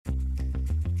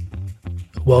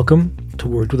Welcome to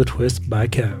Words with a Twist by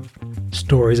Kev.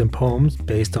 Stories and poems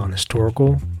based on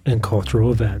historical and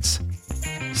cultural events.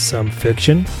 Some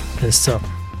fiction and some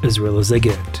as real as they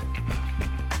get.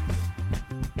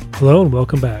 Hello and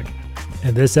welcome back.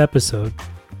 In this episode,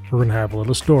 we're going to have a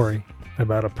little story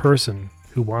about a person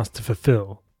who wants to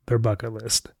fulfill their bucket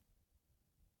list.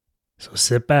 So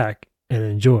sit back and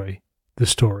enjoy the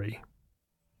story.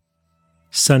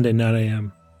 Sunday 9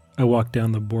 a.m. I walk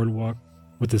down the boardwalk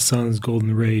with the sun's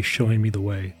golden rays showing me the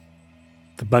way.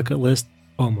 The bucket list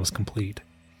almost complete.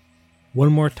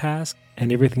 One more task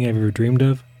and everything I've ever dreamed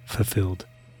of fulfilled.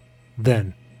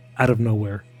 Then, out of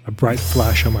nowhere, a bright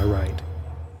flash on my right.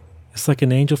 It's like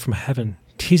an angel from heaven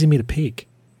teasing me to peek.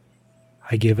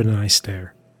 I give it an eye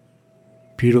stare.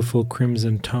 Beautiful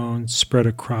crimson tones spread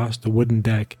across the wooden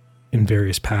deck in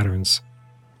various patterns.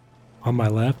 On my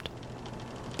left,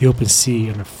 the open sea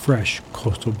and a fresh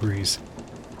coastal breeze.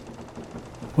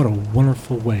 What a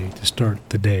wonderful way to start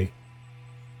the day.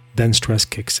 Then stress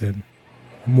kicks in.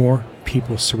 More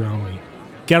people surround me.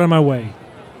 Get out of my way.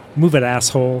 Move it,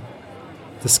 asshole.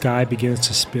 The sky begins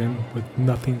to spin with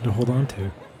nothing to hold on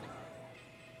to.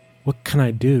 What can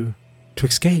I do to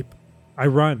escape? I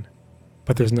run,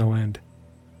 but there's no end.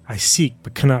 I seek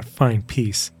but cannot find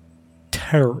peace.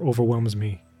 Terror overwhelms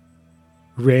me.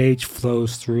 Rage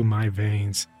flows through my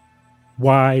veins.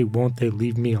 Why won't they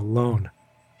leave me alone?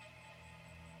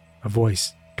 A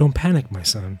voice, don't panic, my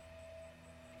son.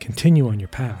 Continue on your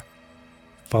path.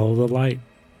 Follow the light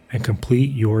and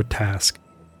complete your task.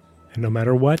 And no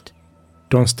matter what,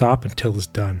 don't stop until it's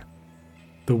done.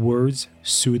 The words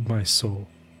soothe my soul,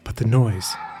 but the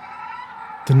noise,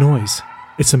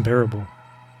 it's unbearable.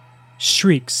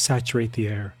 Shrieks saturate the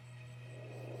air.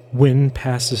 Wind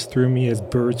passes through me as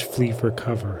birds flee for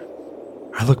cover.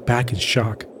 I look back in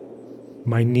shock.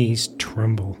 My knees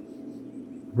tremble.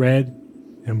 Red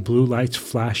and blue lights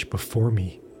flash before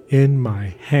me. In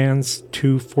my hands,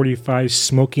 245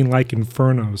 smoking like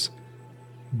infernos.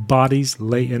 Bodies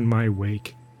lay in my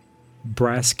wake.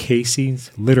 Brass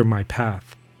casings litter my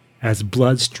path as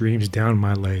blood streams down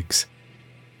my legs.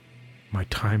 My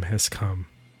time has come.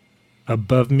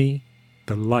 Above me,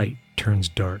 the light turns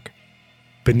dark.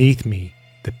 Beneath me,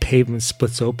 the pavement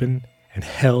splits open and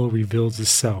hell reveals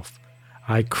itself.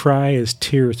 I cry as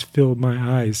tears fill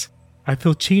my eyes. I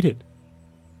feel cheated.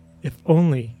 If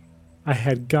only I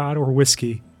had God or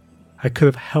whiskey, I could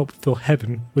have helped fill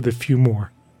heaven with a few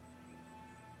more.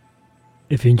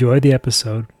 If you enjoyed the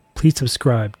episode, please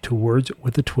subscribe to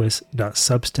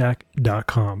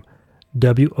wordswithatwist.substack.com.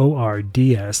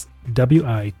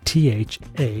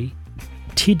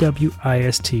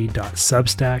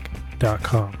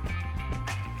 wordswithatwist.substack.com.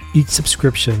 Each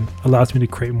subscription allows me to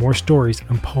create more stories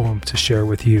and poems to share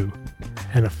with you.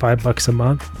 And at $5 a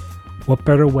month, what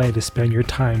better way to spend your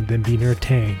time than being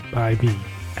entertained by me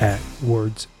at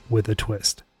Words with a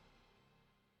Twist?